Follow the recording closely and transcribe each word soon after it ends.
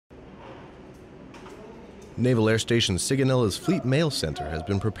Naval Air Station Sigonella's Fleet Mail Center has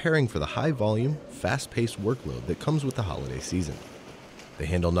been preparing for the high-volume, fast-paced workload that comes with the holiday season. They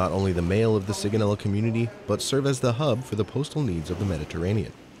handle not only the mail of the Sigonella community, but serve as the hub for the postal needs of the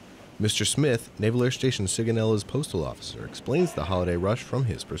Mediterranean. Mr. Smith, Naval Air Station Sigonella's postal officer, explains the holiday rush from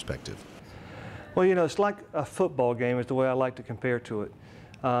his perspective. Well, you know, it's like a football game is the way I like to compare to it.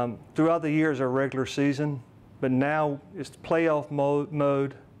 Throughout the year is our regular season, but now it's playoff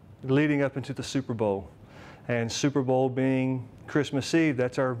mode leading up into the Super Bowl. And Super Bowl being Christmas Eve,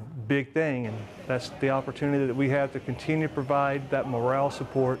 that's our big thing, and that's the opportunity that we have to continue to provide that morale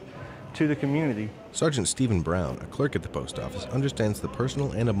support to the community. Sergeant Stephen Brown, a clerk at the post office, understands the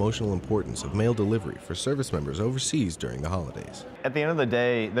personal and emotional importance of mail delivery for service members overseas during the holidays. At the end of the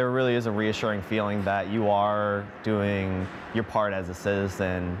day, there really is a reassuring feeling that you are doing your part as a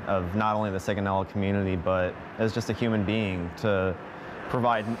citizen of not only the Sigonella community, but as just a human being to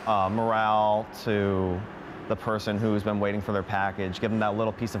provide morale to the person who's been waiting for their package, give them that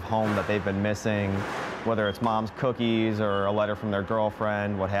little piece of home that they've been missing, whether it's mom's cookies or a letter from their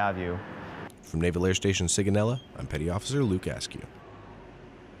girlfriend, what have you. From Naval Air Station Sigonella, I'm Petty Officer Luke Askew.